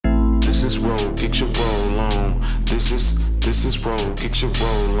This is roll, get your roll on. This is roll, get your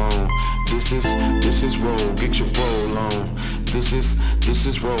roll on. This is roll, get your roll on. This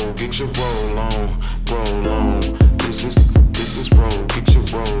is roll, get your roll on. Roll on. This is roll, get your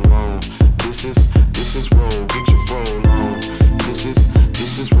roll on. This is roll, get your roll on. This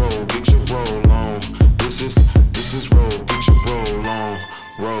is roll, get your roll on. This is roll, get your roll on.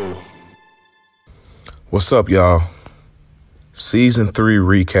 Roll. What's up, y'all? Season 3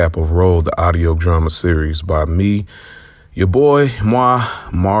 recap of Roll, the audio drama series by me, your boy,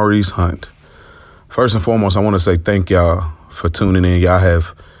 Maurice Hunt. First and foremost, I want to say thank y'all for tuning in. Y'all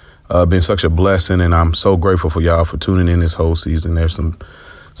have been such a blessing, and I'm so grateful for y'all for tuning in this whole season. There's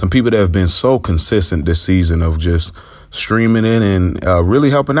some people that have been so consistent this season of just streaming in and really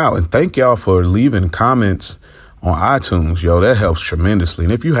helping out. And thank y'all for leaving comments on iTunes. Yo, that helps tremendously.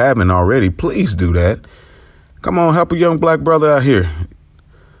 And if you haven't already, please do that. Come on, help a young black brother out here.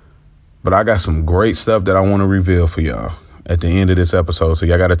 But I got some great stuff that I want to reveal for y'all at the end of this episode, so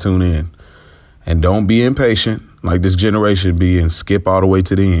y'all got to tune in. And don't be impatient like this generation be and skip all the way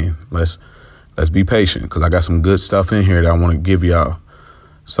to the end. Let's be patient, because I got some good stuff in here that I want to give y'all.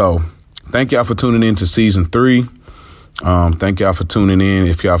 So thank y'all for tuning in to season 3. Thank y'all for tuning in.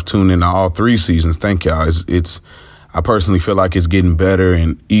 If y'all have tuned in to all 3 seasons, thank y'all. I personally feel like it's getting better,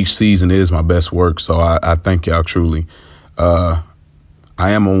 and each season is my best work. So I thank y'all truly. I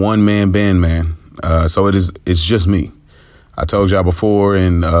am a one-man band, man. So it's just me. I told y'all before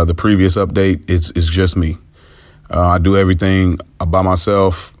in the previous update, it's just me. I do everything by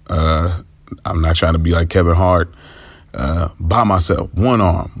myself. I'm not trying to be like Kevin Hart. By myself, one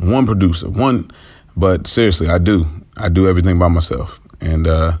arm, one producer, but seriously, I do everything by myself. And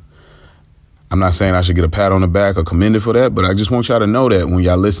I'm not saying I should get a pat on the back or commended for that, but I just want y'all to know that when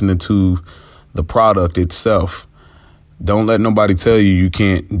y'all listening to the product itself, don't let nobody tell you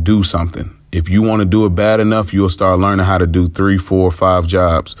can't do something. If you want to do it bad enough, you'll start learning how to do 3, 4, 5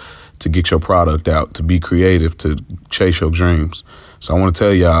 jobs to get your product out, to be creative, to chase your dreams. So I want to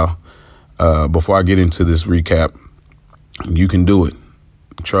tell y'all, before I get into this recap, you can do it.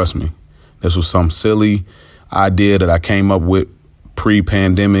 Trust me. This was some silly idea that I came up with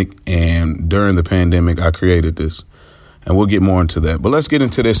pre-pandemic, and during the pandemic, I created this. And we'll get more into that. But let's get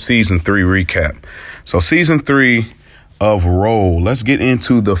into this season 3 recap. So season 3 of Roll. Let's get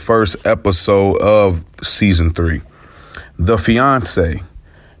into the first episode of season 3, The Fiance.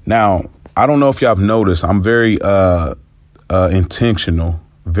 Now, I don't know if y'all have noticed, I'm very intentional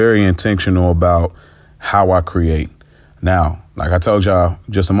about how I create. Now, like I told y'all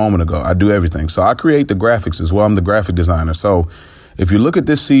just a moment ago, I do everything. So I create the graphics as well. I'm the graphic designer. So if you look at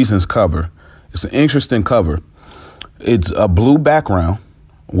this season's cover, it's an interesting cover. It's a blue background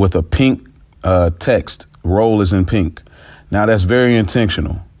with a pink text. Roll is in pink. Now, that's very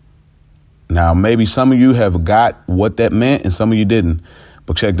intentional. Now, maybe some of you have got what that meant and some of you didn't.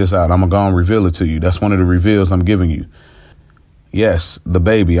 But check this out. I'm going to go and reveal it to you. That's one of the reveals I'm giving you. Yes, the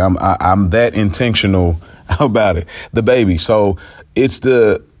baby. I'm that intentional about it. The baby. So it's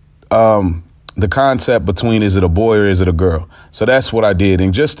the concept between, is it a boy or is it a girl? So that's what I did.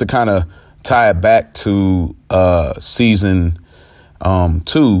 And just to kind of tie it back to season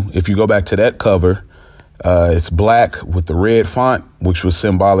 2, if you go back to that cover, it's black with the red font, which was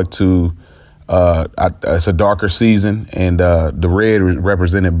symbolic to it's a darker season. And the red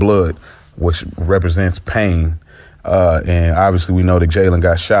represented blood, which represents pain. And obviously we know that Jalen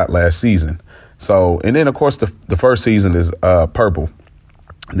got shot last season. So, and then of course the first season is purple,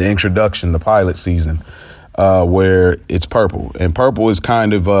 the introduction, the pilot season, where it's purple, and purple is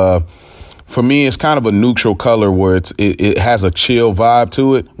kind of, for me, it's kind of a neutral color where it has a chill vibe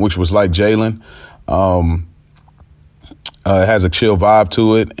to it, which was like Jalen. It has a chill vibe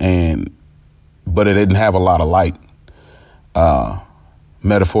to it, but it didn't have a lot of light,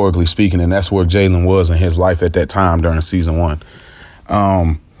 metaphorically speaking. And that's where Jalen was in his life at that time during season 1.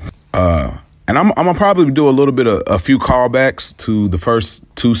 And I'm gonna probably do a little bit of a few callbacks to the first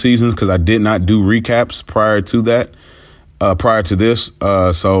 2 seasons, because I did not do recaps prior to this.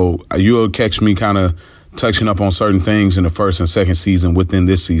 So you'll catch me kind of touching up on certain things in the first and second season within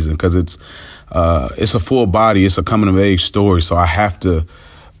this season, because it's a full body. It's a coming of age story. So I have to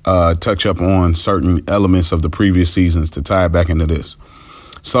touch up on certain elements of the previous seasons to tie it back into this.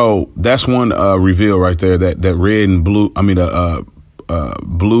 So that's one reveal right there, that red and blue. I mean,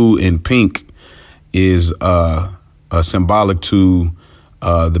 blue and pink is symbolic to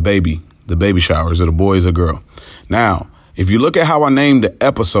the baby shower. Is it a boy, is it a girl? Now, if you look at how I named the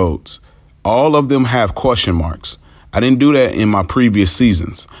episodes, all of them have question marks. I didn't do that in my previous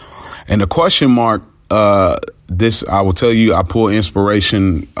seasons. And the question mark this, I will tell you, I pull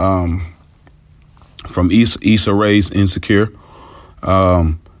inspiration from Issa Rae's Insecure.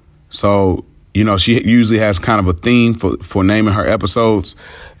 So, you know, she usually has kind of a theme for naming her episodes.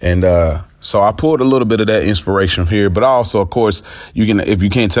 And so I pulled a little bit of that inspiration here. But also, of course, you can, if you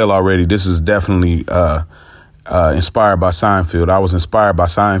can't tell already, this is definitely inspired by Seinfeld. I was inspired by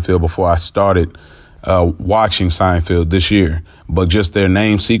Seinfeld before I started watching Seinfeld this year. But just their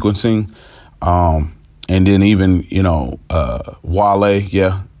name sequencing, and then even, you know, Wale's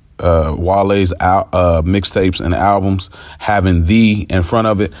mixtapes and albums having "the" in front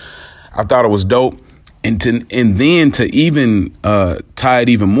of it, I thought it was dope. And then to even tie it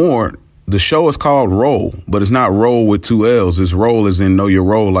even more, the show is called Roll, but it's not Roll with 2 L's. It's Roll as in know your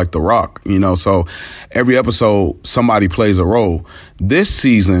role, like The Rock, you know. So every episode, somebody plays a role. This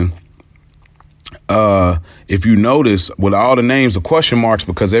season, if you notice, with all the names of question marks,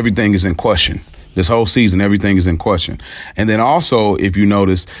 because everything is in question. This whole season, everything is in question. And then also, if you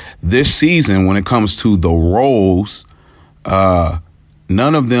notice, this season, when it comes to the roles,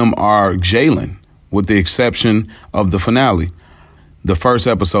 none of them are Jalen, with the exception of the finale. The first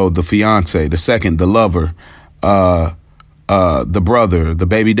episode, the fiance. The second, the lover. The brother, the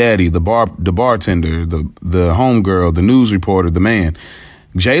baby daddy, the bartender, the homegirl, the news reporter, the man.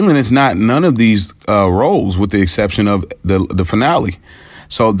 Jalen is not none of these roles, with the exception of the finale.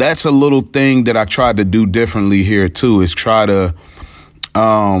 So that's a little thing that I tried to do differently here too, is try to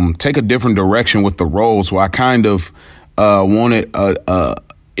take a different direction with the roles, where I kind of wanted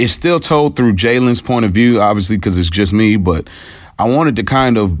it's still told through Jalen's point of view, obviously, because it's just me, but I wanted to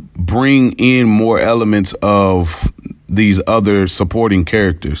kind of bring in more elements of these other supporting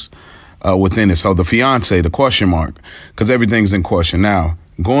characters within it. So the fiance, the question mark, because everything's in question. Now,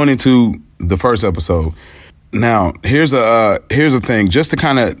 going into the first episode. Now, here's a thing, just to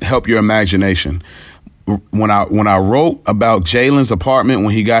kind of help your imagination. When I wrote about Jalen's apartment,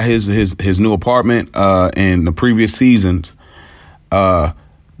 when he got his new apartment in the previous seasons,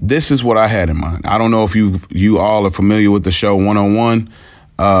 this is what I had in mind. I don't know if you all are familiar with the show 101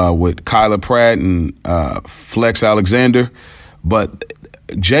 with Kyla Pratt and Flex Alexander, but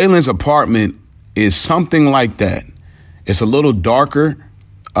Jalen's apartment is something like that. It's a little darker,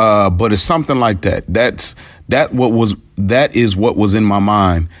 but it's something like that. That is what was in my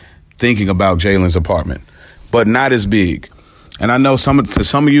mind thinking about Jalen's apartment, but not as big. And I know to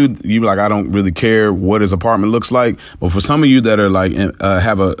some of you like, I don't really care what his apartment looks like. But for some of you that are like,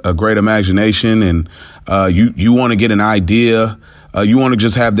 have a great imagination and you want to get an idea, you want to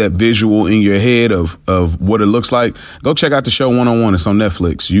just have that visual in your head of what it looks like, go check out the show 101. It's on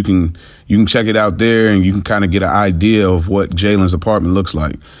Netflix. You can check it out there, and you can kind of get an idea of what Jalen's apartment looks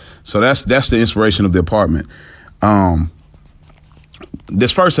like. So that's the inspiration of the apartment.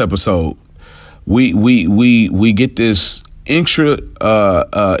 This first episode, we get this interesting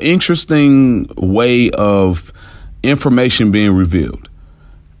way of information being revealed,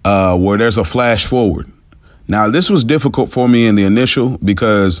 where there's a flash forward. Now, this was difficult for me in the initial,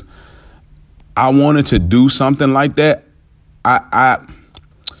 because I wanted to do something like that. I'm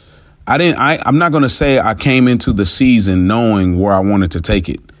not going to say I came into the season knowing where I wanted to take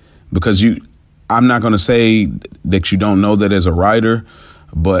it, because I'm not going to say that you don't know that as a writer.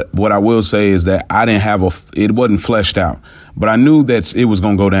 But what I will say is that I didn't have it wasn't fleshed out, but I knew that it was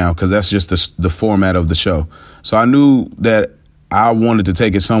going to go down, because that's just the format of the show. So I knew that I wanted to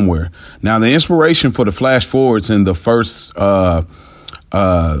take it somewhere. Now, the inspiration for the flash forwards in the first 4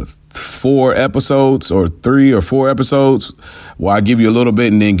 episodes, or 3 or 4 episodes, where I give you a little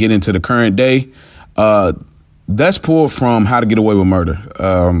bit and then get into the current day, that's pulled from How to Get Away with Murder.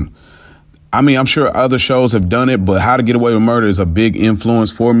 I mean, I'm sure other shows have done it, but How to Get Away with Murder is a big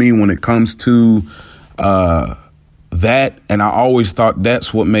influence for me when it comes to that. And I always thought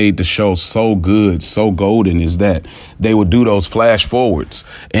that's what made the show so good, so golden, is that they would do those flash forwards.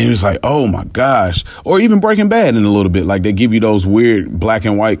 And it was like, oh, my gosh. Or even Breaking Bad in a little bit. Like, they give you those weird black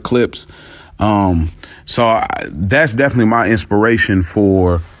and white clips. So that's definitely my inspiration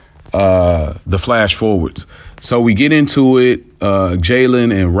for the flash forwards. So we get into it.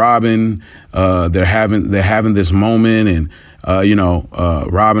 Jalen and Robin, they're having this moment, and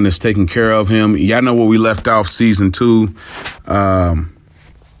Robin is taking care of him. Y'all know where we left off season 2.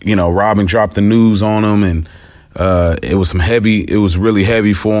 Robin dropped the news on him, and it was really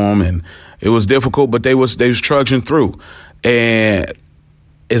heavy for him, and it was difficult, but they was trudging through. And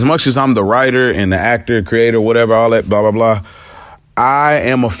as much as I'm the writer and the actor, creator, whatever, all that, blah, blah, blah, I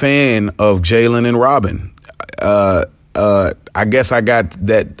am a fan of Jalen and Robin. I guess I got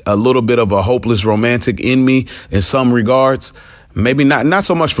that a little bit of a hopeless romantic in me in some regards. Maybe not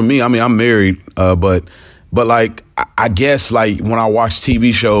so much for me. I mean, I'm married, but But like, I guess like when I watch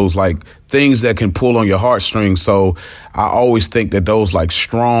TV shows, like things that can pull on your heartstrings. So I always think that those like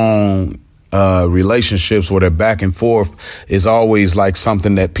strong relationships where they're back and forth is always like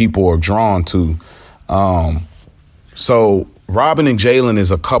something that people are drawn to. So Robin and Jalen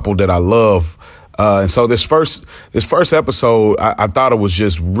is a couple that I love. And so this first episode, I thought it was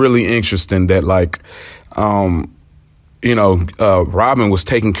just really interesting that like, Robin was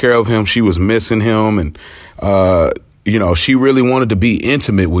taking care of him. She was missing him. And, she really wanted to be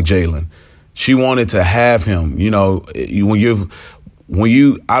intimate with Jalen. She wanted to have him, I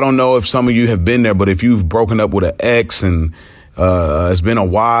don't know if some of you have been there, but if you've broken up with an ex and it's been a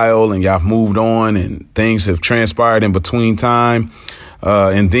while and y'all moved on and things have transpired in between time,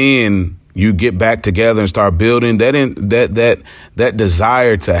 and then you get back together and start building that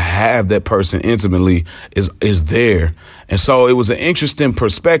desire to have that person intimately is there. And so it was an interesting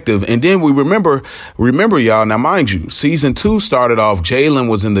perspective. And then we remember y'all, now mind you, season 2 started off, Jalen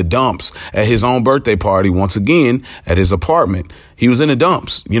was in the dumps at his own birthday party, once again at his apartment. He was in the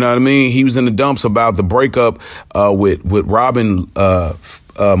dumps. You know what I mean? He was in the dumps about the breakup with Robin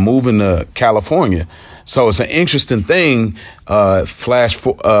moving to California. So it's an interesting thing. Flash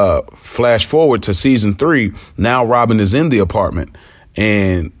forward to season 3. Now Robin is in the apartment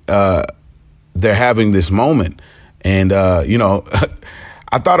and they're having this moment. And,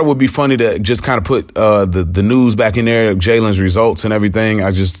 I thought it would be funny to just kind of put the news back in there, Jalen's results and everything.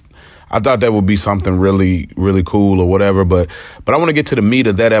 I thought that would be something really, really cool or whatever. But I want to get to the meat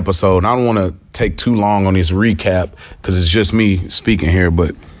of that episode. I don't want to take too long on this recap because it's just me speaking here.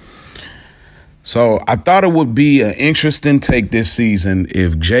 But so I thought it would be an interesting take this season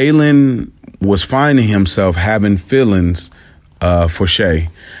if Jalen was finding himself having feelings for Shay.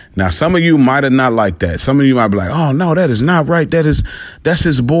 Now, some of you might have not liked that. Some of you might be like, oh, no, that is not right. That's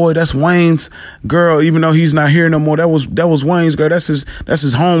his boy. That's Wayne's girl. Even though he's not here no more, that was Wayne's girl. That's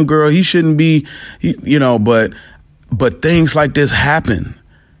his home girl. He shouldn't be, but things like this happen.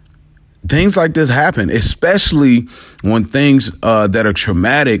 Things like this happen, especially when things that are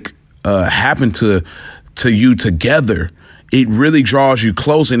traumatic happen to you together. It really draws you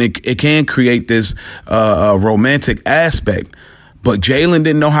close, and it can create this romantic aspect. But Jalen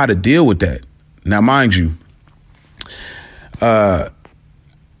didn't know how to deal with that. Now, mind you, I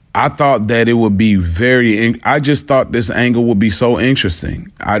thought that it would be I just thought this angle would be so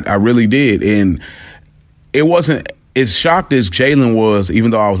interesting. I really did. And it wasn't as shocked as Jalen was, even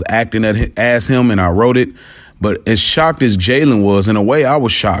though I was acting as him and I wrote it. But as shocked as Jalen was, in a way, I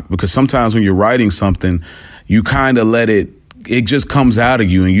was shocked because sometimes when you're writing something, you kind of let it just comes out of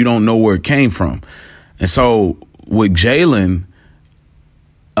you and you don't know where it came from. And so with Jalen,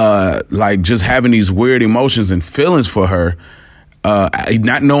 like just having these weird emotions and feelings for her,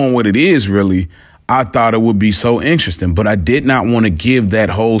 not knowing what it is really, I thought it would be so interesting. But I did not want to give that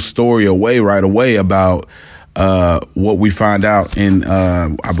whole story away right away about what we find out in,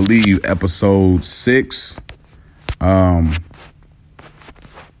 I believe, episode 6.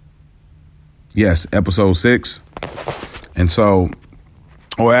 Yes, episode 6. And so,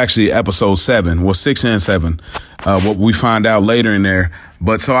 or actually episode 7, well, 6 and 7, what we find out later in there.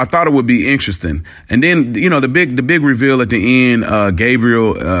 But so I thought it would be interesting. And then, the big reveal at the end,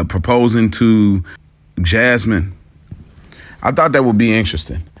 Gabriel proposing to Jasmine. I thought that would be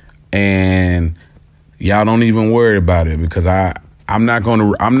interesting. And y'all don't even worry about it because I'm not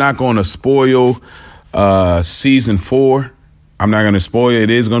going to spoil season 4. I'm not going to spoil it. It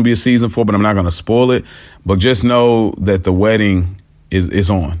is going to be a season 4, but I'm not going to spoil it. But just know that the wedding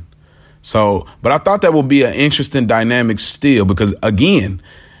is on. So, but I thought that would be an interesting dynamic still, because again,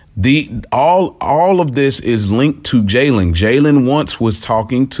 all of this is linked to Jalen. Jalen once was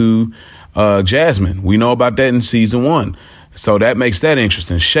talking to Jasmine. We know about that in season 1. So that makes that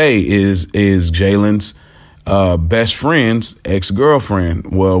interesting. Shay is Jalen's best friend's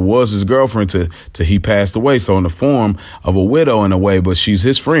ex-girlfriend. Well, was his girlfriend till he passed away. So in the form of a widow in a way, but she's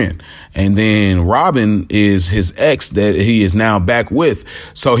his friend. And then Robin is his ex that he is now back with.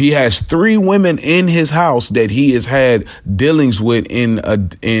 So he has 3 women in his house that he has had dealings with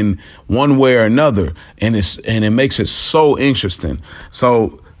in one way or another. And it makes it so interesting.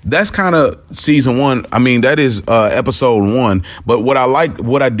 So that's kind of season 1. I mean, that is episode 1. But what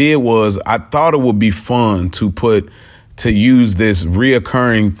I did was I thought it would be fun to use this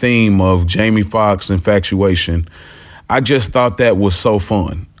reoccurring theme of Jamie Foxx infatuation. I just thought that was so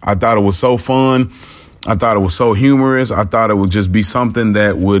fun. I thought it was so fun. I thought it was so humorous. I thought it would just be something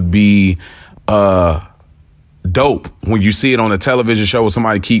that would be dope when you see it on a television show where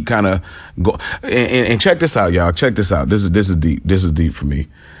somebody keep kind of go. And check this out, y'all. Check this out. This is deep. This is deep for me.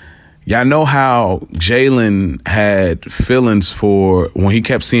 y'all know how Jalen had feelings for when he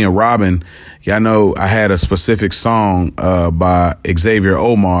kept seeing Robin. Y'all know I had a specific song by Xavier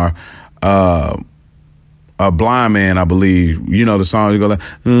Omar, a Blind Man, I believe. You know the song, you go like,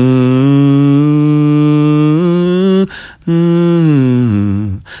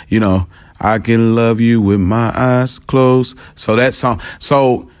 you know, I can love you with my eyes closed. So that song,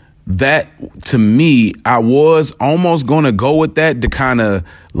 so that to me, I was almost going to go with that to kind of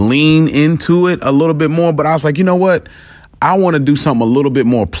lean into it a little bit more. But I was like, you know what? I want to do something a little bit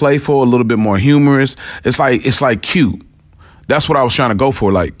more playful, a little bit more humorous. It's like cute. That's what I was trying to go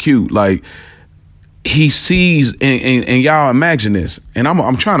for, like cute. Like he sees, and y'all imagine this, and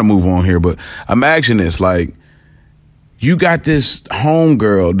I'm trying to move on here, but imagine this, like you got this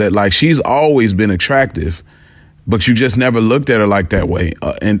homegirl that like she's always been attractive, but you just never looked at her like that way,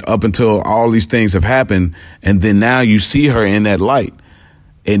 and up until all these things have happened, and then now you see her in that light,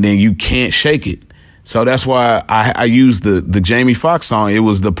 and then you can't shake it. So that's why I used the Jamie Foxx song. It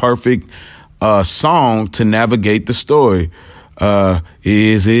was the perfect song to navigate the story.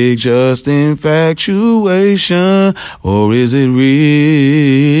 Is it just infatuation or is it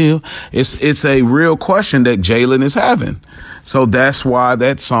real? It's a real question that Jalen is having. So that's why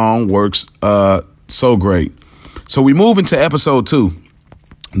that song works so great. So we move into episode 2,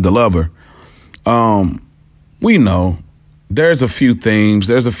 The Lover. We know there's a few themes.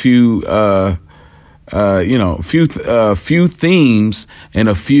 There's a few few themes and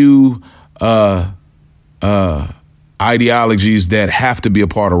a few ideologies that have to be a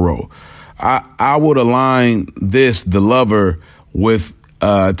part of Roe. I would align this, The Lover, with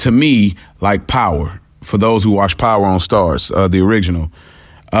to me like Power. For those who watch Power on Starz, the original.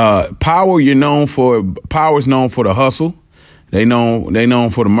 Power, Power's known for the hustle. They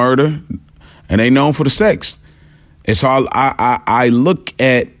known for the murder, and they known for the sex. And so I look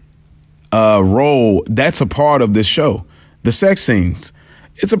at role that's a part of this show. The sex scenes,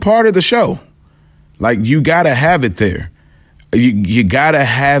 it's a part of the show. Like you gotta have it there. You gotta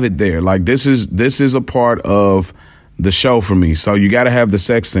have it there. Like this is a part of the show for me. So you gotta have the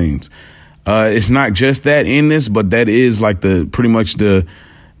sex scenes. It's not just that in this, but that is like pretty much the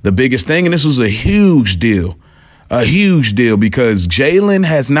biggest thing. And this was a huge deal because Jalen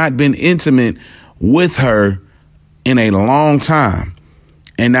has not been intimate with her in a long time.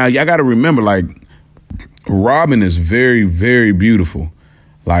 And now y'all got to remember, like, Robin is very, very beautiful.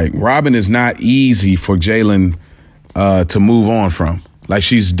 Like, Robin is not easy for Jalen to move on from. Like,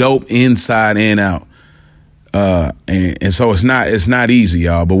 she's dope inside and out. And so it's not easy,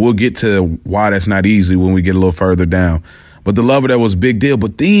 y'all. But we'll get to why that's not easy when we get a little further down. But The Lover, that was a big deal.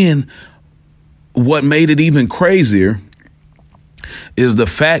 But then what made it even crazier is the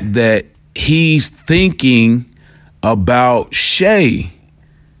fact that he's thinking about Shay.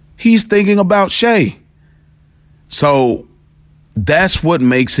 He's thinking about Shay. So that's what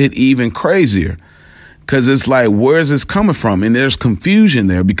makes it even crazier. Because it's like, where's this coming from? And there's confusion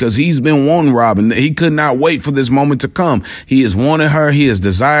there because he's been wanting Robin. He could not wait for this moment to come. He has wanted her. He has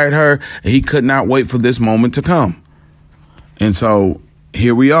desired her. And he could not wait for this moment to come. And so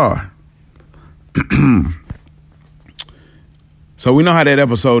here we are. So we know how that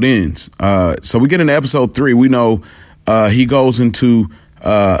episode ends. So we get into episode 3. We know he goes into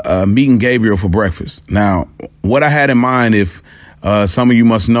meeting Gabriel for breakfast. Now, what I had in mind, if some of you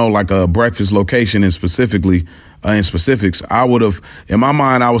must know, like a breakfast location in specifics, I would have, in my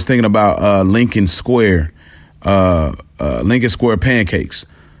mind, I was thinking about Lincoln Square Pancakes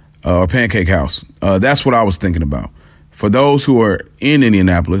or Pancake House. That's what I was thinking about. For those who are in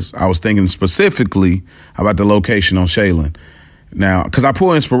Indianapolis, I was thinking specifically about the location on Shaylin. Now, because I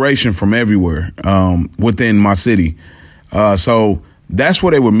pull inspiration from everywhere within my city. So that's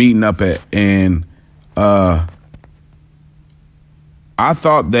where they were meeting up at. And I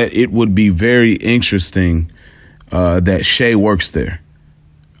thought that it would be very interesting that Shay works there.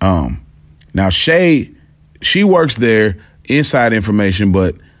 Now, Shay, she works there, inside information,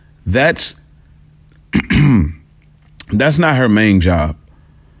 but that's that's not her main job.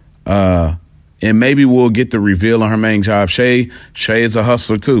 And maybe we'll get the reveal on her main job. Shay is a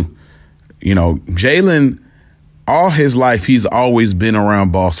hustler too. You know, Jalen, all his life, he's always been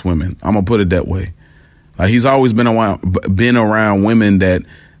around boss women. I'm gonna put it that way. He's always been around women that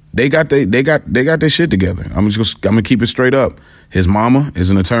they got their shit together. I'm gonna keep it straight up. His mama is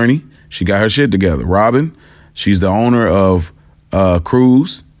an attorney. She got her shit together. Robin, she's the owner of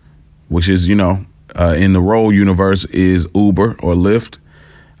Cruise, which is, you know, in the Roll universe is Uber or Lyft.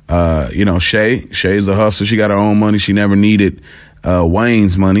 You know, Shay's a hustler. She got her own money. She never needed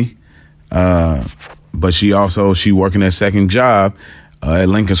Wayne's money. But she working that second job at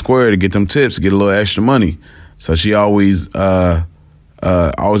Lincoln Square to get them tips, to get a little extra money. So she always got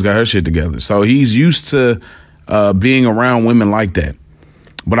her shit together. So he's used to being around women like that.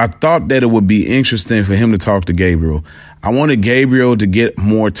 But I thought that it would be interesting for him to talk to Gabriel. I wanted Gabriel to get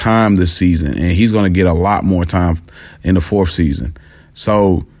more time this season, and he's going to get a lot more time in the 4th season.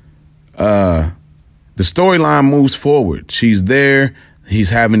 So the storyline moves forward. She's there. He's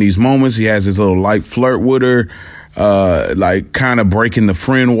having these moments. He has this little light flirt with her, like kind of breaking the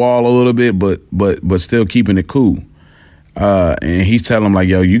friend wall a little bit, but still keeping it cool. And he's telling him, like,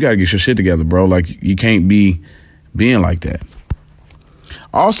 yo, you got to get your shit together, bro. Like, you can't be being like that.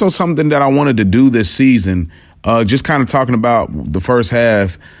 Also, something that I wanted to do this season, just kind of talking about the first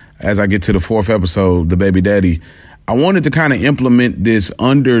half as I get to the 4th episode, the baby daddy, I wanted to kind of implement this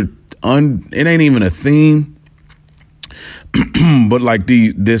it ain't even a theme, but like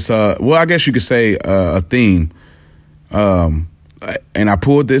I guess you could say a theme. And I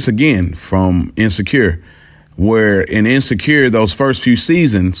pulled this again from Insecure, where in Insecure, those first few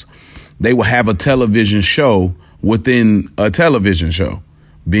seasons, they will have a television show within a television show,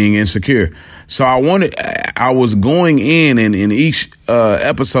 being Insecure. So I was going in each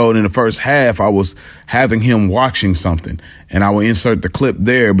episode in the first half, I was having him watching something, and I would insert the clip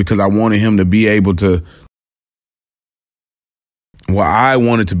there because I wanted him to be able to, I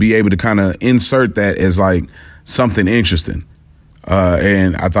wanted to be able to kind of insert that as like something interesting.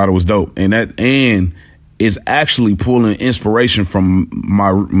 And I thought it was dope. And it's actually pulling inspiration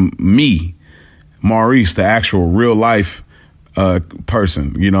from me, Maurice, the actual real life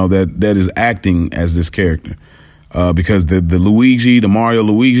person, that is acting as this character. Because the Mario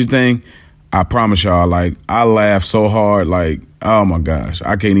Luigi thing, I promise y'all, like, I laughed so hard, like, oh my gosh,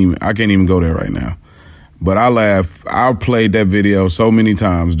 I can't even go there right now. But I laughed. I played that video so many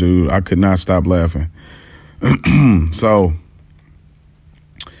times, dude. I could not stop laughing. So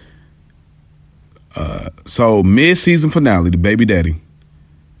mid-season finale, the baby daddy.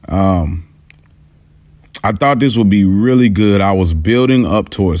 I thought this would be really good. I was building up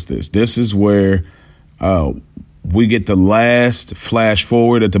towards this. This is where we get the last flash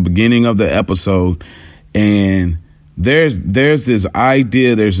forward at the beginning of the episode, and there's this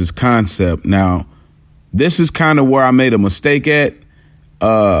idea, there's this concept. Now, this is kind of where I made a mistake at,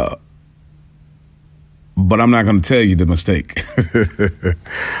 but I'm not going to tell you the mistake.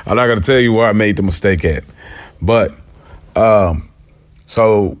 I'm not going to tell you where I made the mistake at. But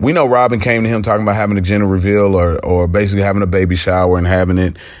so we know Robin came to him talking about having a gender reveal or basically having a baby shower and having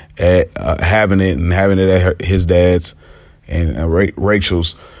it at his dad's and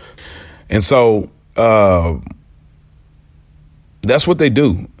Rachel's. And so that's what they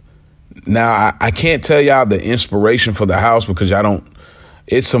do. Now, I can't tell y'all the inspiration for the house because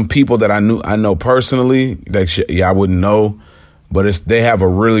it's some people that I know personally that y'all wouldn't know, but they have a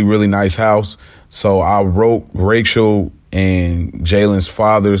really, really nice house. So I wrote Rachel and Jalen's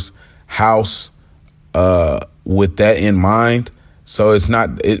father's house with that in mind. So it's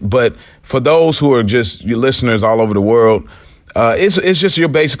not, but for those who are just your listeners all over the world, it's just your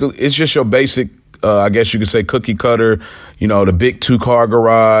basic, I guess you could say cookie cutter, the big 2-car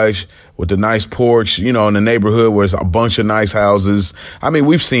garage with the nice porch, in the neighborhood where it's a bunch of nice houses. I mean,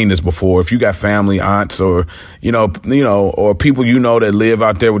 we've seen this before. If you got family, aunts, or, or people that live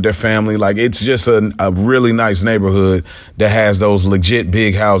out there with their family, like it's just a really nice neighborhood that has those legit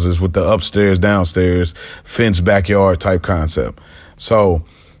big houses with the upstairs, downstairs, fenced backyard type concept. So,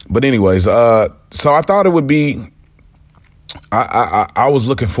 but anyways, so I thought it would be, I was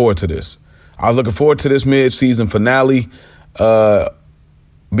looking forward to this. I was looking forward to this mid-season finale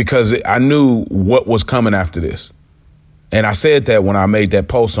because I knew what was coming after this. And I said that when I made that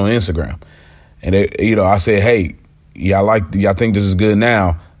post on Instagram. And, I said, hey, y'all think this is good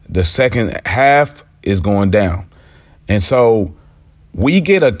now. The second half is going down. And so we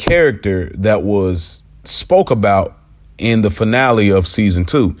get a character that was spoke about in the finale of season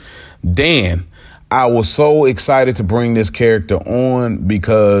 2. Dan, I was so excited to bring this character on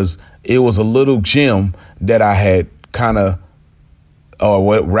because it was a little gem that I had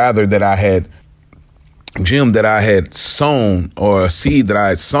sown, or a seed that I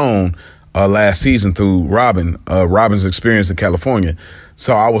had sown last season through Robin's experience in California.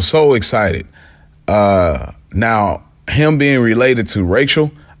 So I was so excited. Now, him being related to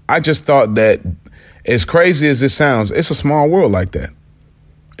Rachel, I just thought that, as crazy as it sounds, it's a small world like that.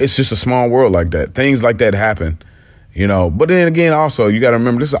 It's just a small world like that. Things like that happen. But then again, also, you got to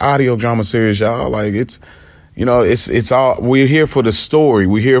remember, this is an audio drama series, y'all. Like, it's, You know, it's all, we're here for the story.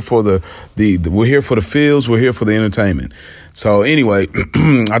 We're here for we're here for the feels. We're here for the entertainment. So anyway,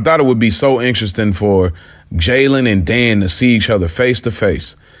 I thought it would be so interesting for Jalen and Dan to see each other face to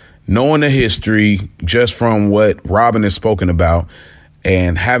face, knowing the history just from what Robin has spoken about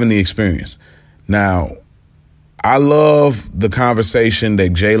and having the experience. Now, I love the conversation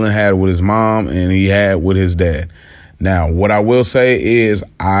that Jalen had with his mom and he had with his dad. Now, what I will say is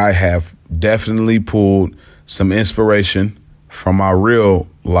I have definitely pulled some inspiration from my real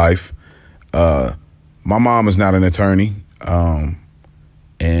life. My mom is not an attorney,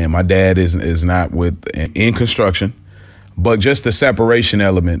 and my dad is not in construction. But just the separation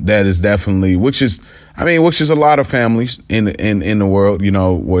element, that is definitely, which is a lot of families in the world, you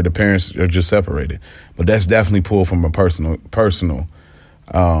know, where the parents are just separated. But that's definitely pulled from a personal.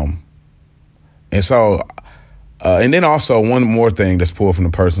 And so, and then also one more thing that's pulled from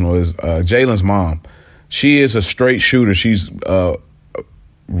the personal is Jalen's mom. She is a straight shooter. She's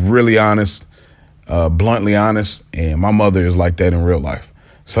really honest, bluntly honest. And my mother is like that in real life.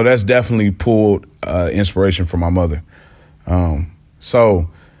 So that's definitely pulled inspiration from my mother.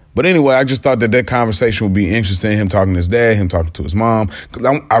 But anyway, I just thought that conversation would be interesting. Him talking to his dad, him talking to his mom.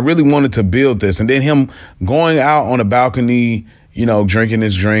 'Cause I really wanted to build this. And then him going out on a balcony, you know, drinking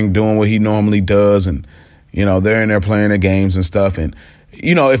his drink, doing what he normally does. And, you know, they're in there playing their games and stuff. And,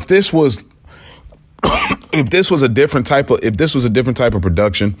 you know, if this was a different type of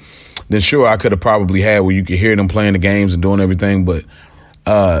production, then sure, I could have probably had where you could hear them playing the games and doing everything. But,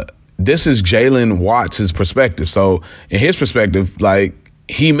 this is Jalen Watts' perspective. So in his perspective, like,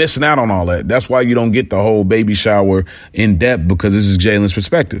 he missing out on all that. That's why you don't get the whole baby shower in depth, because this is Jalen's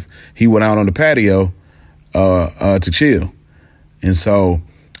perspective. He went out on the patio to chill. And so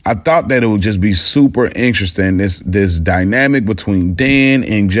I thought that it would just be super interesting, this dynamic between Dan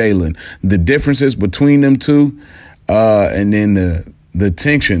and Jalen, the differences between them two, and then the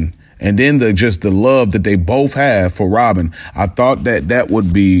tension, and then the love that they both have for Robin. I thought that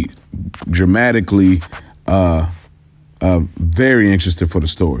would be dramatically very interesting for the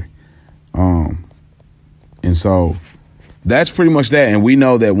story. And so that's pretty much that. And we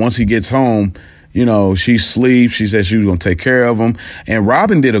know that once he gets home, you know, she sleeps. She said she was going to take care of him. And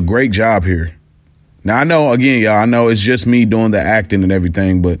Robin did a great job here. Now, I know, again, y'all, I know it's just me doing the acting and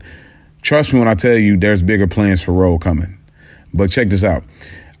everything, but trust me when I tell you there's bigger plans for Roll coming. But check this out.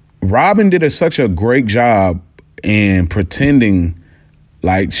 Robin did such a great job in pretending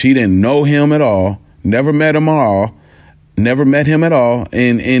like she didn't know him at all, never met him at all,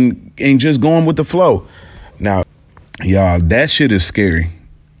 and just going with the flow. Now, y'all, that shit is scary.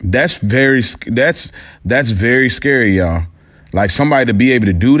 That's very scary, y'all. Like, somebody to be able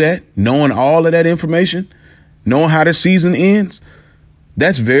to do that, knowing all of that information, knowing how the season ends,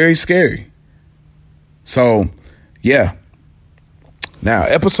 that's very scary. So, yeah. Now,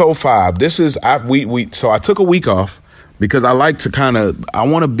 episode 5. This is so I took a week off because I like to I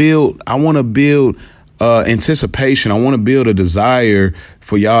want to build anticipation. I want to build a desire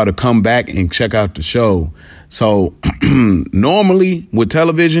for y'all to come back and check out the show. So normally with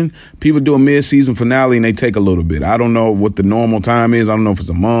television, people do a mid-season finale and they take a little bit. I don't know what the normal time is. I don't know if it's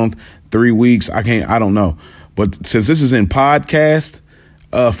a month, 3 weeks. I don't know. But since this is in podcast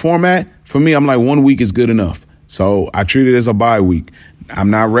format, for me, I'm like 1 week is good enough. So I treat it as a bye week. I'm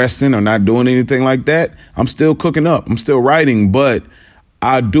not resting or not doing anything like that. I'm still cooking up. I'm still writing, but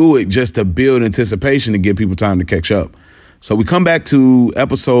I do it just to build anticipation to give people time to catch up. So we come back to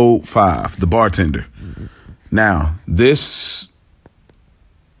episode 5, The Bartender. Now, this,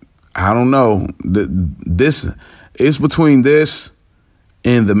 I don't know. This is between this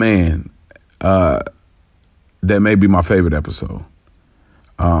and The Man. That may be my favorite episode.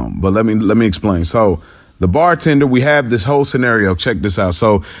 But let me explain. So The Bartender, we have this whole scenario. Check this out.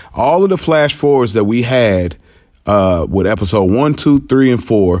 So all of the flash forwards that we had with episode 1, 2, 3, and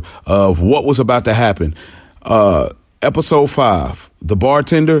 4 of what was about to happen. Episode 5, The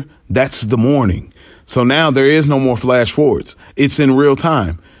Bartender, that's the morning. So now there is no more flash forwards. It's in real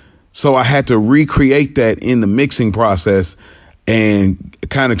time. So I had to recreate that in the mixing process and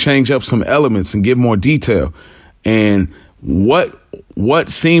kind of change up some elements and give more detail. And what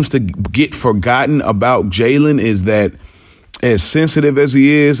seems to get forgotten about Jalen is that as sensitive as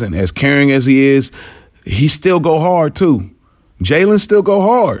he is and as caring as he is, he still go hard too. Jalen still go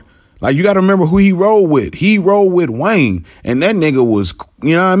hard. Like, you got to remember who he rolled with. He rolled with Wayne, and that nigga was,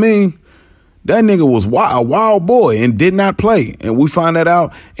 you know what I mean? That nigga was a wild boy and did not play. And we find that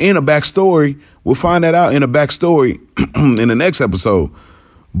out in a backstory. We'll find that out in a backstory in the next episode.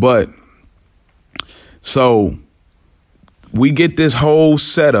 But so we get this whole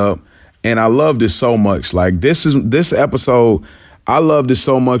setup, And I love this so much. Like this episode, I love this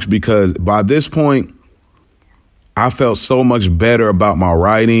so much because by this point, I felt so much better about my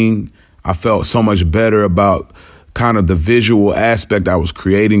writing. I felt so much better about kind of the visual aspect I was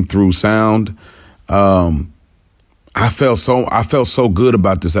creating through sound. I felt so good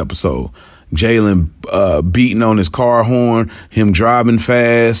about this episode. Jalen beating on his car horn, him driving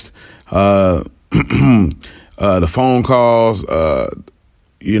fast, the phone calls,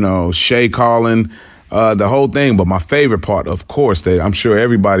 Shay calling, the whole thing. But my favorite part, of course, that I'm sure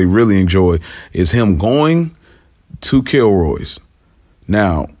everybody really enjoyed is him going to Kilroy's.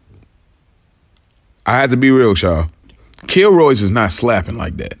 Now, I had to be real, y'all. Kilroy's is not slapping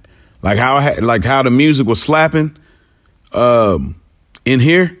like that. Like how the music was slapping in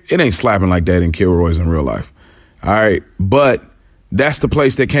here, it ain't slapping like that in Kilroy's in real life. All right, but that's the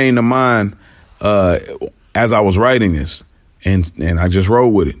place that came to mind as I was writing this, and I just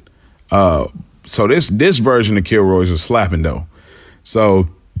rolled with it. So this version of Kilroy's is slapping though. So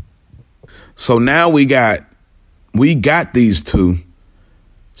now we got these two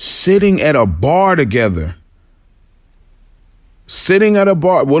sitting at a bar together. Sitting at a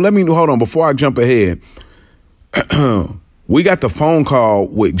bar. Well, hold on. Before I jump ahead, we got the phone call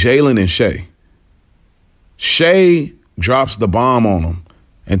with Jalen and Shay. Shay drops the bomb on him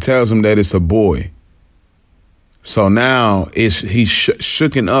and tells him that it's a boy. So now he's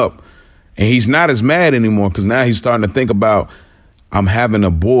shooken up, and he's not as mad anymore because now he's starting to think about, I'm having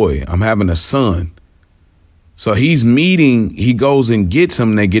a boy. I'm having a son. So he goes and gets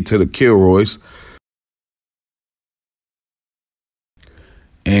him, and they get to the Kilroy's.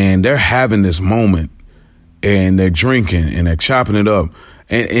 And they're having this moment, and they're drinking, and they're chopping it up.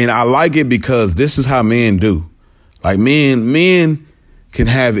 And I like it because this is how men do. Like men can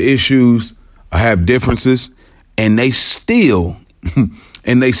have issues or have differences, and they still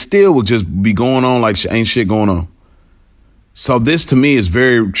will just be going on like ain't shit going on. So this to me is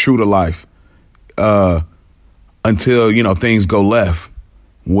very true to life. Until, things go left,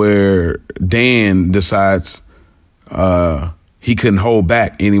 where Dan decides he couldn't hold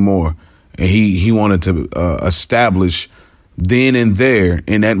back anymore. And he wanted to establish then and there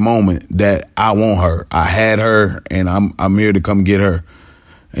in that moment that I want her. I had her, and I'm here to come get her.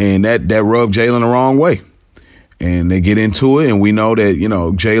 And that rubbed Jalen the wrong way. And they get into it, and we know that,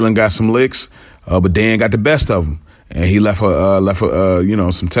 Jalen got some licks, but Dan got the best of him. And he left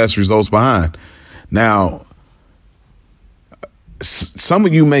her some test results behind. Now, some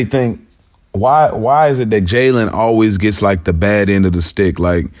of you may think, why is it that Jalen always gets like the bad end of the stick?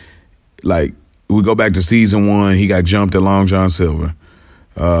 Like we go back to season 1, he got jumped at Long John Silver.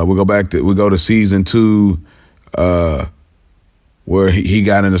 We go to season 2, where he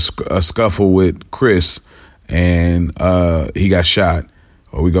got in a scuffle with Chris, and he got shot.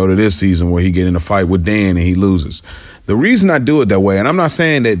 Or we go to this season where he get in a fight with Dan and he loses. The reason I do it that way, and I'm not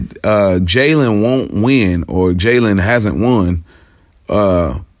saying that Jalen won't win or Jalen hasn't won,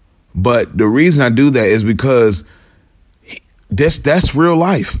 but the reason I do that is because that's real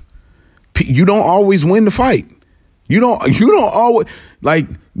life. You don't always win the fight. You don't always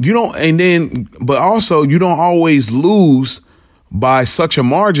but also you don't always lose by such a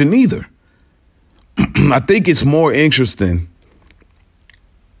margin either. I think it's more interesting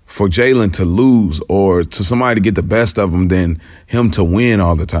for Jalen to lose or to somebody to get the best of him than him to win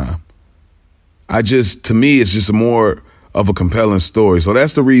all the time. To me, it's just more of a compelling story. So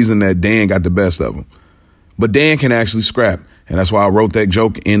that's the reason that Dan got the best of him. But Dan can actually scrap. And that's why I wrote that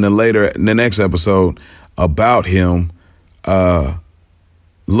joke in the next episode about him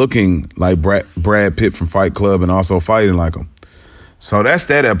looking like Brad Pitt from Fight Club and also fighting like him. So that's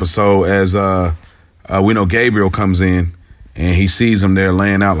that episode as we know Gabriel comes in and he sees him there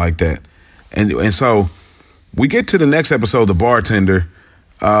laying out like that. And so we get to the next episode, the bartender.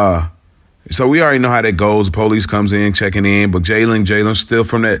 So we already know how that goes. The police comes in, checking in, but Jalen's still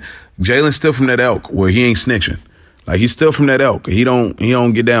from that elk where he ain't snitching. Like he's still from that elk. He don't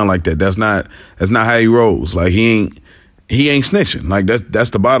get down like that. That's not how he rolls. Like he ain't snitching. Like that's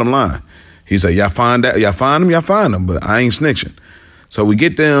the bottom line. He said, y'all find him, but I ain't snitching. So we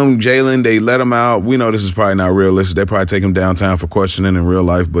get them, Jalen, they let him out. We know this is probably not realistic. They probably take him downtown for questioning in real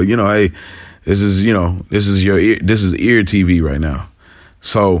life. But hey, this is ear TV right now.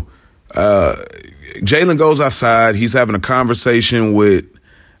 So Jalen goes outside. He's having a conversation with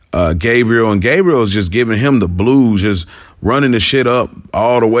Gabriel, and Gabriel is just giving him the blues, just running the shit up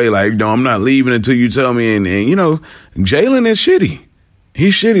all the way. Like, no, I'm not leaving until you tell me. And Jalen is shitty.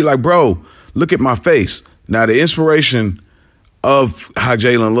 He's shitty. Like, bro, look at my face. Now, the inspiration of how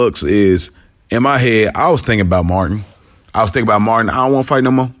Jalen looks is, in my head, I was thinking about Martin. I don't want to fight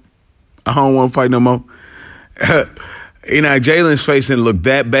no more. I don't want to fight no more. You know, Jalen's face didn't look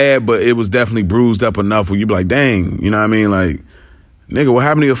that bad, but it was definitely bruised up enough where you'd be like, dang, you know what I mean? Like, nigga, what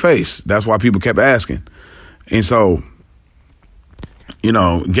happened to your face? That's why people kept asking. And so, you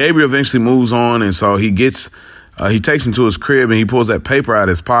know, Gabriel eventually moves on, and so he takes him to his crib, and he pulls that paper out of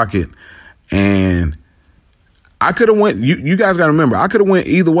his pocket, and I could have went, you guys got to remember, I could have went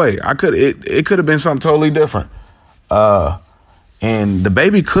either way. It could have been something totally different. And the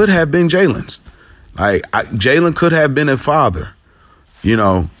baby could have been Jalen's. Like, Jalen could have been a father. You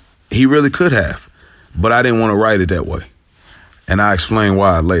know, he really could have. But I didn't want to write it that way. And I explain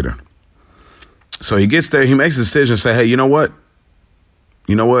why later. So he gets there, he makes a decision, say, hey, you know what?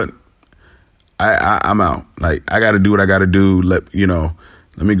 I'm out. Like, I got to do what I got to do. Let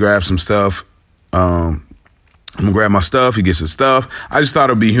me grab some stuff. I'm gonna grab my stuff. He gets his stuff. I just thought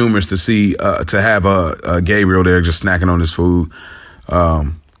it'd be humorous to see, to have Gabriel there just snacking on his food.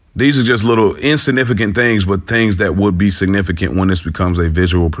 These are just little insignificant things, but things that would be significant when this becomes a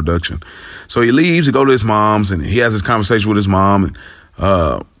visual production. So he leaves to go to his mom's, and he has this conversation with his mom.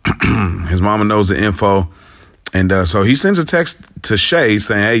 And his mama knows the info. And so he sends a text to Shay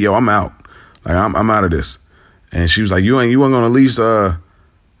saying, hey, yo, I'm out. Like, I'm out of this. And she was like, you weren't going to at least,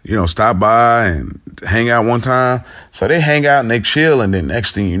 stop by and hang out one time. So they hang out and they chill. And then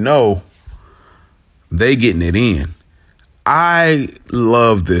next thing you know, they getting it in. I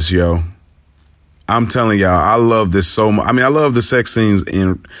love this, yo. I'm telling y'all, I love this so much. I mean, I love the sex scenes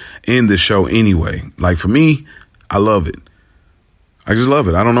in the show anyway. Like, for me, I love it. I just love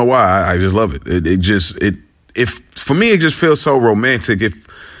it. I don't know why. I just love it. For me, it just feels so romantic. It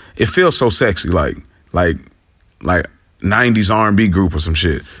feels so sexy, like 90s R&B group or some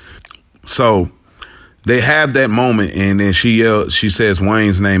shit. So they have that moment, and then she says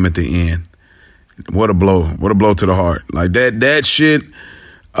Wayne's name at the end. What a blow. What a blow to the heart. Like, that shit,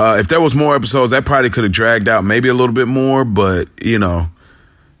 if there was more episodes, that probably could have dragged out maybe a little bit more, but, Wayne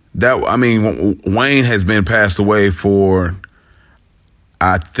has been passed away for,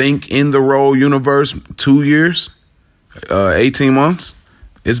 I think, in the Role universe, 2 years, 18 months.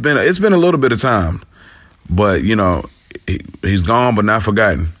 It's been a little bit of time, but, he's gone but not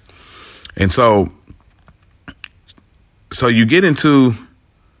forgotten. And so you get into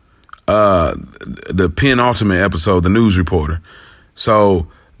the penultimate episode, The News Reporter. So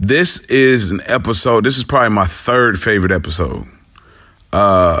this is an episode, this is probably my third favorite episode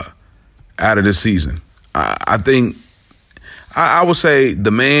out of this season. I think I would say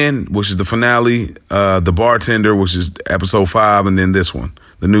The Man, which is the finale, The Bartender, which is episode 5, and then this one,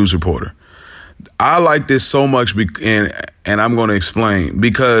 The News Reporter. I like this so much, and I'm going to explain,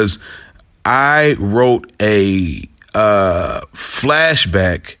 because I wrote a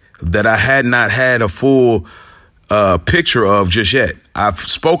flashback that I had not had a full picture of just yet. I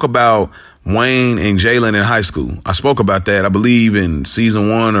spoke about Wayne and Jalen in high school. I spoke about that, I believe, in season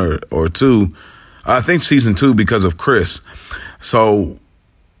 1 or 2. I think season 2 because of Chris. So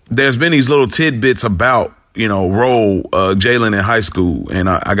there's been these little tidbits about, Role, Jalen in high school. And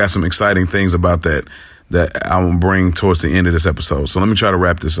I got some exciting things about that I will bring towards the end of this episode. So let me try to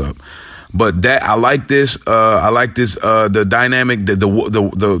wrap this up. But I like this. The dynamic,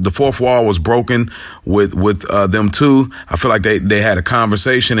 the fourth wall was broken with them two. I feel like they had a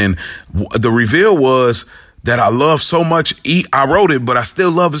conversation, and the reveal was that I love so much. I wrote it, but I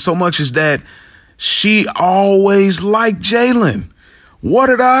still love it so much, is that she always liked Jalen. What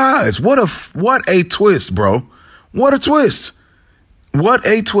are the odds? What a twist, bro. What a twist. What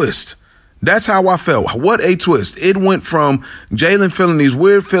a twist. That's how I felt. What a twist. It went from Jalen feeling these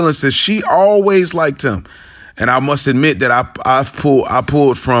weird feelings to she always liked him. And I must admit that I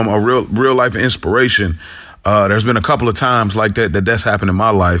pulled from a real life inspiration. There's been a couple of times like that's happened in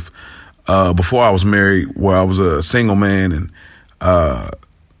my life before I was married, where I was a single man, and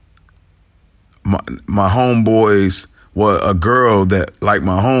my homeboys, a girl that liked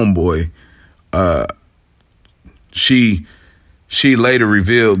my homeboy, she later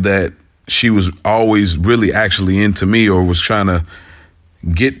revealed that she was always really actually into me, or was trying to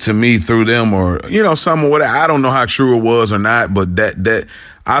get to me through them, or, something, whatever. I don't know how true it was or not, but that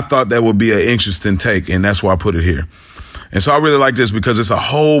I thought that would be an interesting take, and that's why I put it here. And so I really like this because it's a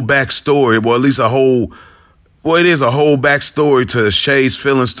whole backstory, well, at least it is a whole backstory to Shay's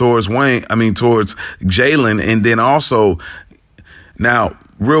feelings towards towards Jalen. And then also, now,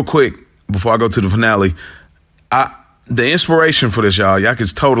 real quick, before I go to the finale, the inspiration for this, y'all can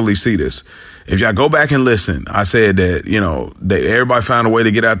totally see this. If y'all go back and listen, I said that, everybody found a way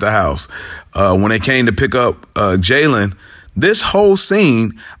to get out the house. When they came to pick up Jalen, this whole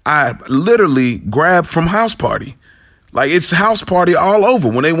scene, I literally grabbed from House Party. Like, it's house party all over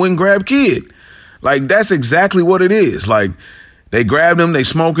when they went and grabbed Kid. Like, that's exactly what it is. Like, they grabbed him, they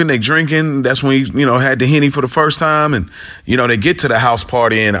smoking, they drinking. That's when he, had the Henny for the first time. And, they get to the house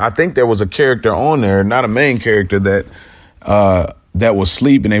party. And I think there was a character on there, not a main character, that was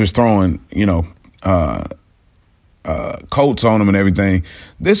sleeping. They was throwing, coats on him and everything.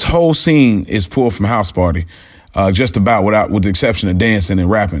 This whole scene is pulled from House Party, just about with the exception of dancing and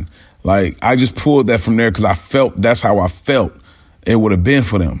rapping. Like, I just pulled that from there because I felt that's how I felt it would have been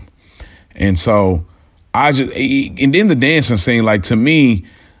for them. And so and then the dancing scene, like, to me,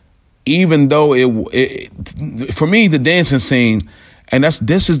 even though for me, the dancing scene, and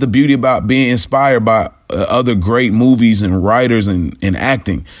this is the beauty about being inspired by other great movies and writers and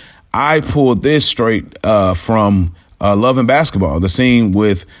acting. I pulled this straight from Love and Basketball, the scene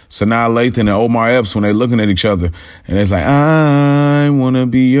with Sanaa Lathan and Omar Epps when they're looking at each other. And it's like, I want to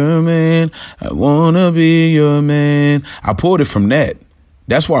be your man. I want to be your man. I pulled it from that.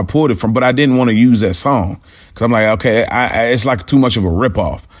 That's where I pulled it from, but I didn't want to use that song because I'm like, okay, it's like too much of a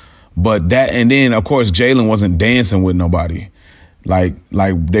ripoff. But that, and then, of course, Jalen wasn't dancing with nobody. Like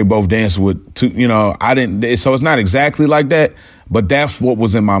they both danced with two, I didn't, so it's not exactly like that, but that's what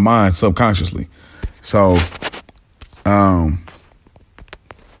was in my mind subconsciously. So,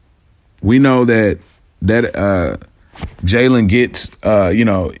 we know that Jalen gets,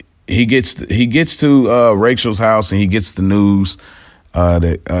 he gets to Rachel's house and he gets the news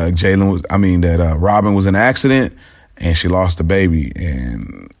that Robin was in an accident and she lost the baby,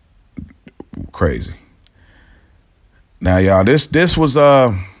 and crazy. Now, y'all, this was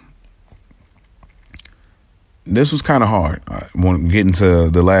kind of hard. When getting to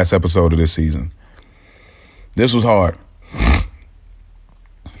the last episode of this season, this was hard.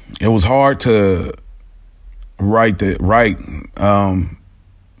 It was hard to write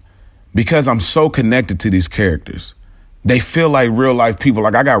because I'm so connected to these characters. They feel like real life people.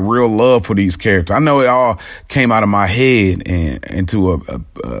 Like, I got real love for these characters. I know it all came out of my head and into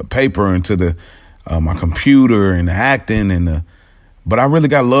a paper, into my computer and the acting but I really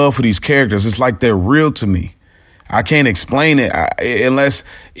got love for these characters. It's like they're real to me. I can't explain it unless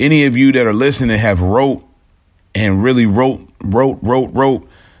any of you that are listening have wrote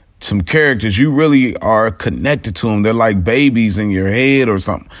some characters. You really are connected to them. They're like babies in your head or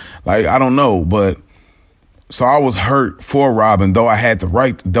something. Like, I don't know, but so I was hurt for Robin, though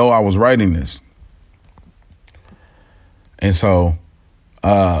I was writing this. And so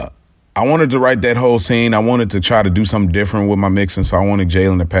I wanted to write that whole scene. I wanted to try to do something different with my mixing. So I wanted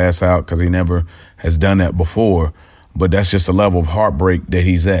Jalen to pass out because he never has done that before. But that's just a level of heartbreak that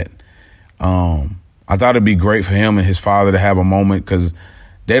he's at. I thought it'd be great for him and his father to have a moment because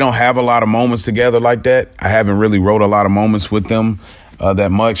they don't have a lot of moments together like that. I haven't really wrote a lot of moments with them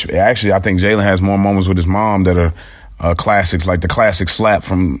that much. Actually, I think Jalen has more moments with his mom that are classics, like the classic slap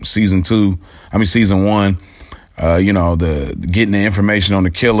from season 1. The getting the information on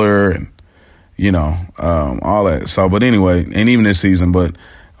the killer and, all that. So, but anyway, and even this season, but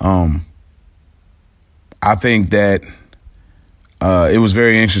I think that it was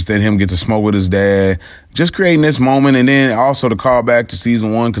very interesting him get to smoke with his dad, just creating this moment. And then also to call back to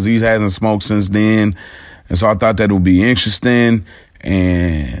season 1 because he hasn't smoked since then. And so I thought that would be interesting.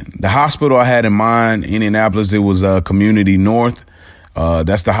 And the hospital I had in mind, Indianapolis, it was Community North.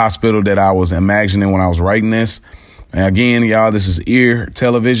 That's the hospital that I was imagining when I was writing this. And again, y'all, this is ear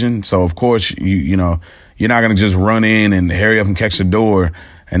television. So, of course, you're not going to just run in and hurry up and catch the door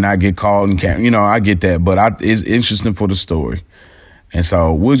and not get called. And I get that. But it's interesting for the story. And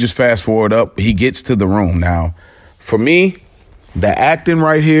so we'll just fast forward up. He gets to the room. Now, for me, the acting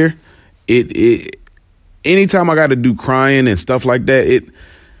right here, anytime I got to do crying and stuff like that,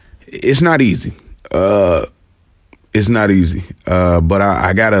 it's not easy. It's not easy. But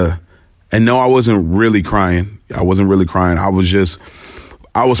I gotta, and no, I wasn't really crying. I was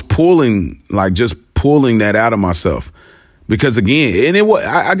pulling that out of myself because again, and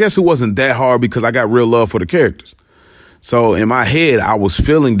I guess it wasn't that hard because I got real love for the characters. So in my head, I was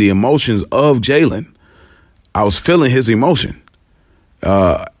feeling the emotions of Jalen. I was feeling his emotion.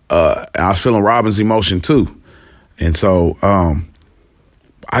 I was feeling Robin's emotion too. And so,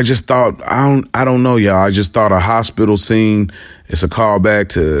 I just thought, I don't know, y'all. I just thought a hospital scene. It's a callback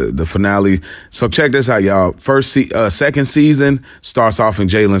to the finale. So check this out, y'all. Second season starts off in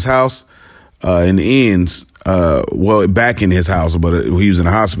Jalen's house, and ends, back in his house, but he was in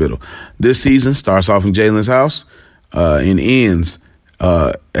the hospital. This season starts off in Jalen's house, and ends,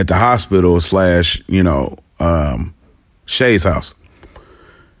 at the hospital / Shay's house.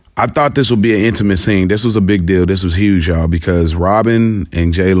 I thought this would be an intimate scene. This was a big deal. This was huge, y'all, because Robin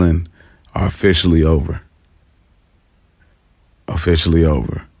and Jalen are officially over. officially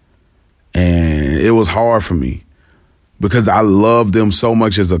over. And it was hard for me because I love them so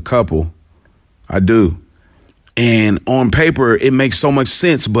much as a couple. I do. And on paper, it makes so much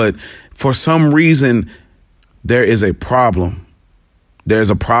sense. But for some reason, there is a problem. There's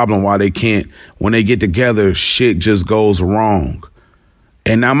a problem why they can't. When they get together, shit just goes wrong.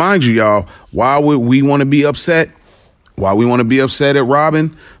 And now, mind you, y'all, why would we want to be upset? Why we want to be upset at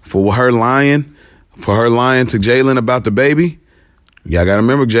Robin for her lying to Jalen about the baby? Y'all got to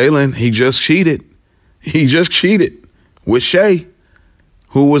remember, Jalen, he just cheated. He just cheated with Shay,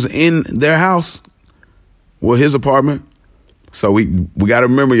 who was in their house, well, his apartment. So we got to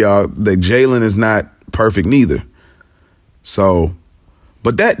remember, y'all, that Jalen is not perfect neither. So,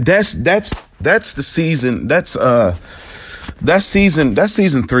 but that's the season. That's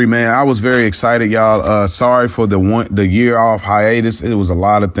season 3, man. I was very excited, y'all. Sorry for the year off hiatus. It was a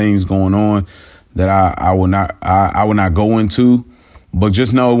lot of things going on that I will not go into, but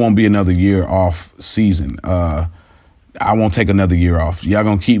just know it won't be another year off season. I won't take another year off. Y'all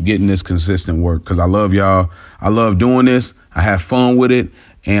gonna keep getting this consistent work because I love y'all. I love doing this. I have fun with it,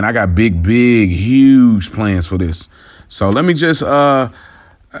 and I got big, huge plans for this. So let me just I'm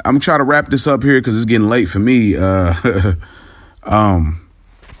gonna try to wrap this up here because it's getting late for me. So I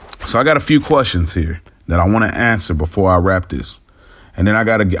got a few questions here that I want to answer before I wrap this. And then I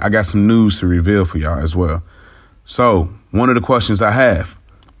got some news to reveal for y'all as well. So one of the questions I have,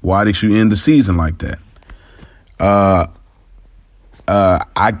 why did you end the season like that? I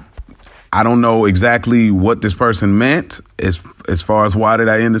don't know exactly what this person meant as far as why did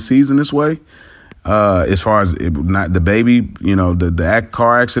I end the season this way? As far as not the baby, the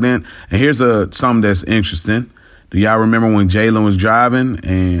car accident. And here's something that's interesting. Do y'all remember when Jalen was driving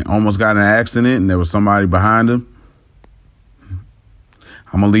and almost got in an accident and there was somebody behind him?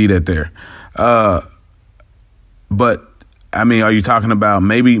 I'm going to leave that there. But, I mean, are you talking about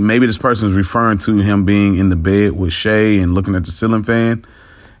maybe this person is referring to him being in the bed with Shay and looking at the ceiling fan?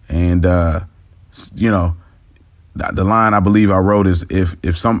 And, the line I believe I wrote is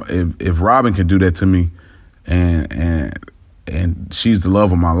if Robin can do that to me and she's the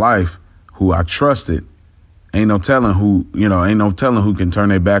love of my life, who I trusted, ain't no telling who can turn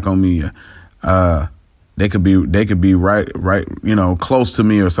their back on me. They could be right, close to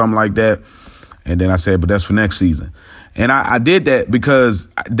me or something like that. And then I said, but that's for next season. And I did that because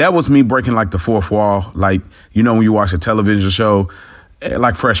that was me breaking like the fourth wall. Like, when you watch a television show,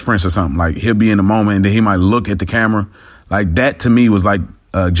 like Fresh Prince or something, like he'll be in the moment and then he might look at the camera. Like that to me was like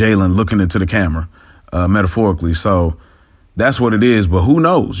Jalen looking into the camera, metaphorically. So that's what it is. But who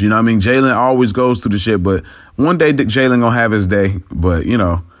knows? Jalen always goes through the shit, but one day Jalen gonna have his day. But,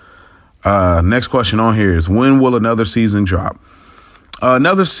 next question on here is, when will another season drop?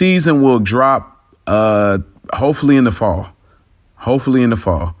 Another season will drop hopefully in the fall. I'm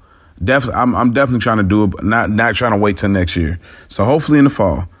definitely trying to do it, but not trying to wait till next year. So hopefully in the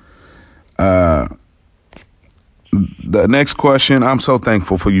fall. The next question, I'm so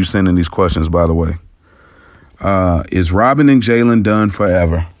thankful for you sending these questions, by the way. Is Robin and Jalen done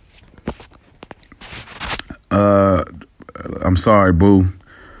forever? I'm sorry, boo.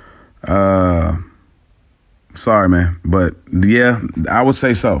 Sorry, man. But yeah, I would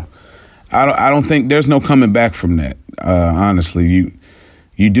say so. I don't think there's no coming back from that. Honestly,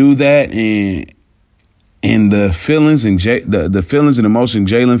 you do that and the feelings and the feelings and emotion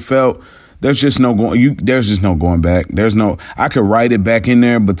Jalen felt, there's just no going back. I could write it back in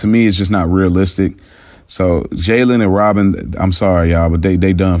there, but to me, it's just not realistic. So Jalen and Robin, I'm sorry, y'all, but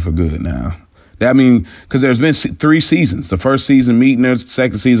they done for good now. Because there's been 3 seasons. The first season meeting her,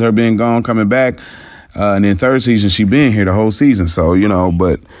 second season her being gone, coming back, and then third season she been here the whole season. So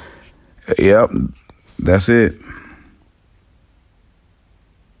but yep, that's it.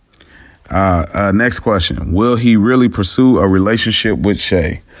 Next question: will he really pursue a relationship with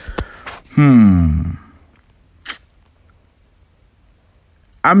Shay? I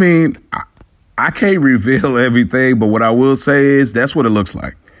can't reveal everything, but what I will say is that's what it looks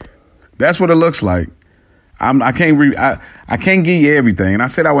like. That's what it looks like. I can't give you everything. And I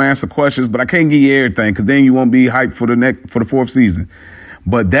said I would answer questions, but I can't give you everything because then you won't be hyped for the 4th season.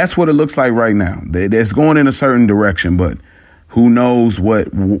 But that's what it looks like right now. It's going in a certain direction, but who knows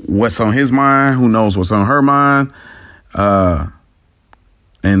what's on his mind? Who knows what's on her mind?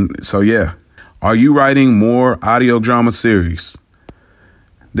 And so, yeah. Are you writing more audio drama series?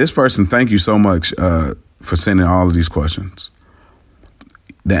 This person, thank you so much for sending all of these questions.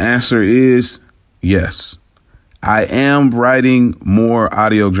 The answer is yes. I am writing more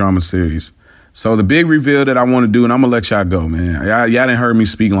audio drama series. So the big reveal that I want to do, and I'm going to let y'all go, man. Y'all didn't heard me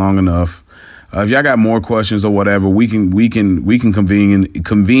speak long enough. If y'all got more questions or whatever, we can convene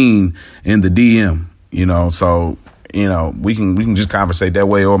in the DM, you know, so, you know, we can just conversate that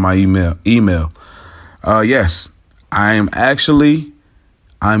way, or my email. Yes, I'm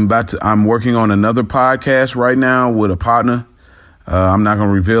working on another podcast right now with a partner. I'm not going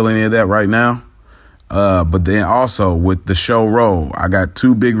to reveal any of that right now. But then also with the show Roll, I got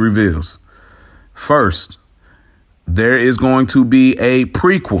 2 big reveals. First, there is going to be a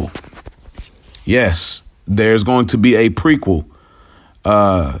prequel. Yes, there's going to be a prequel.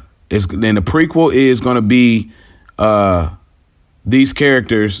 And the prequel is going to be these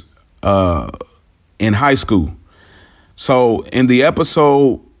characters in high school. So in the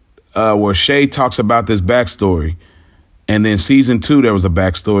episode where Shay talks about this backstory, and then season 2, there was a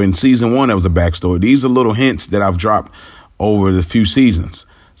backstory. In season 1, there was a backstory. These are little hints that I've dropped over the few seasons.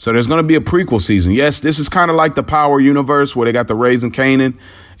 So there's going to be a prequel season. Yes, this is kind of like the Power universe where they got the Raising Kanan.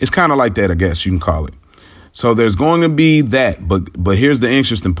 It's kind of like that, I guess you can call it. So there's going to be that. But here's the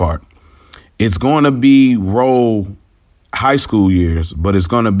interesting part. It's going to be Roll high school years, but it's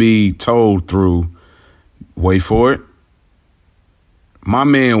going to be told through, wait for it, my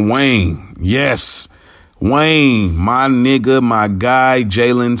man Wayne. Yes, Wayne, my nigga, my guy,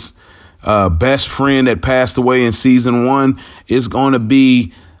 Jalen's best friend that passed away in season 1 is going to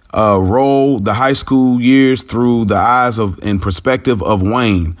be Roll the high school years through the eyes of and perspective of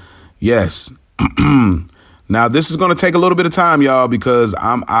Wayne. Yes. Now this is going to take a little bit of time, y'all, because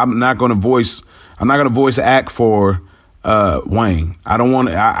I'm not going to voice act for Wayne. I don't want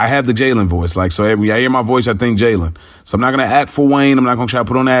to. I have the Jalen voice, like, so every I hear my voice, I think Jalen. So I'm not going to act for Wayne. I'm not going to try to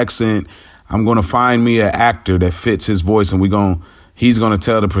put on an accent. I'm going to find me an actor that fits his voice, and he's going to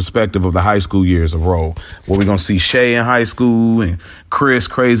tell the perspective of the high school years of Roll, where we're going to see Shay in high school and Chris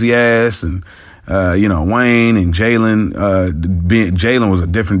crazy ass and, Wayne and Jalen. Jalen was a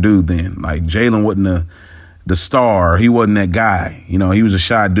different dude then. Like, Jalen wasn't the star. He wasn't that guy. You know, he was a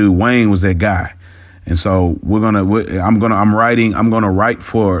shy dude. Wayne was that guy. And so I'm going to write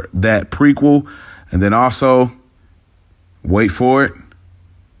for that prequel. And then also, wait for it,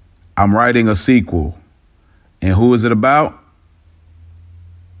 I'm writing a sequel. And who is it about?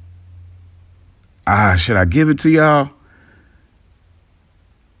 Should I give it to y'all?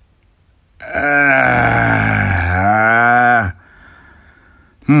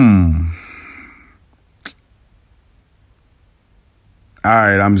 All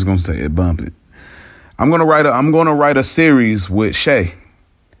right, I'm just gonna say it. Bump it. I'm gonna write a series with Shay.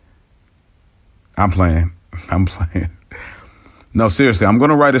 I'm playing. No, seriously, I'm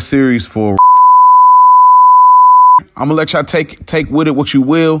gonna write a series for. I'm gonna let y'all take with it what you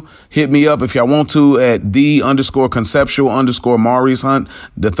will. Hit me up if y'all want to at _conceptual_Maurice Hunt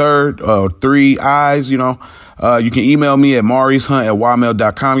III, 3 eyes, you know. You can email me at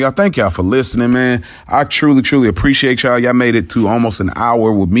mauricehunt@ymail.com. Y'all, thank y'all for listening, man. I truly, truly appreciate y'all. Y'all made it to almost an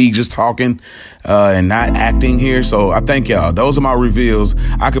hour with me just talking and not acting here. So I thank y'all. Those are my reveals.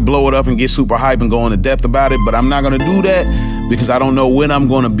 I could blow it up and get super hype and go into depth about it, but I'm not going to do that because I don't know when I'm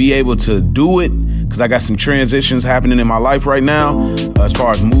going to be able to do it, because I got some transitions happening in my life right now as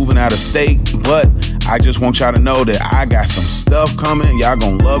far as moving out of state. But I just want y'all to know that I got some stuff coming. Y'all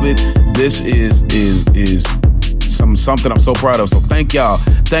gonna love it. This is something I'm so proud of. So thank y'all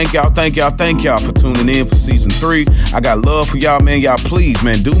for tuning in for season 3. I got love for y'all, man. Y'all, please,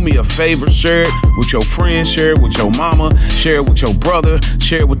 man, do me a favor. Share it with your friends, share it with your mama, share it with your brother,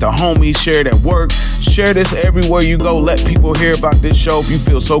 share it with the homies, share it at work, share this everywhere you go. Let people hear about this show if you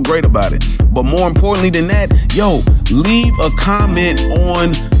feel so great about it. But more importantly than that, leave a comment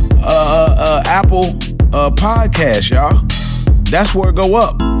on Apple Podcast, y'all. That's where it go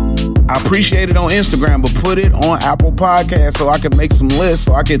up. I appreciate it on Instagram, but put it on Apple Podcasts so I can make some lists,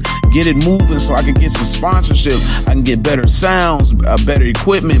 so I can get it moving, so I can get some sponsorship. I can get better sounds, better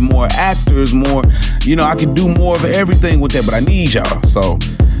equipment, more actors, more, I can do more of everything with that, but I need y'all. So,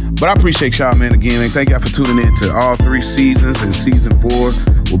 but I appreciate y'all, man, again, and thank y'all for tuning in to all 3 seasons, and season 4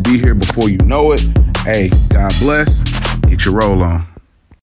 will be here before you know it. Hey, God bless. Get your roll on.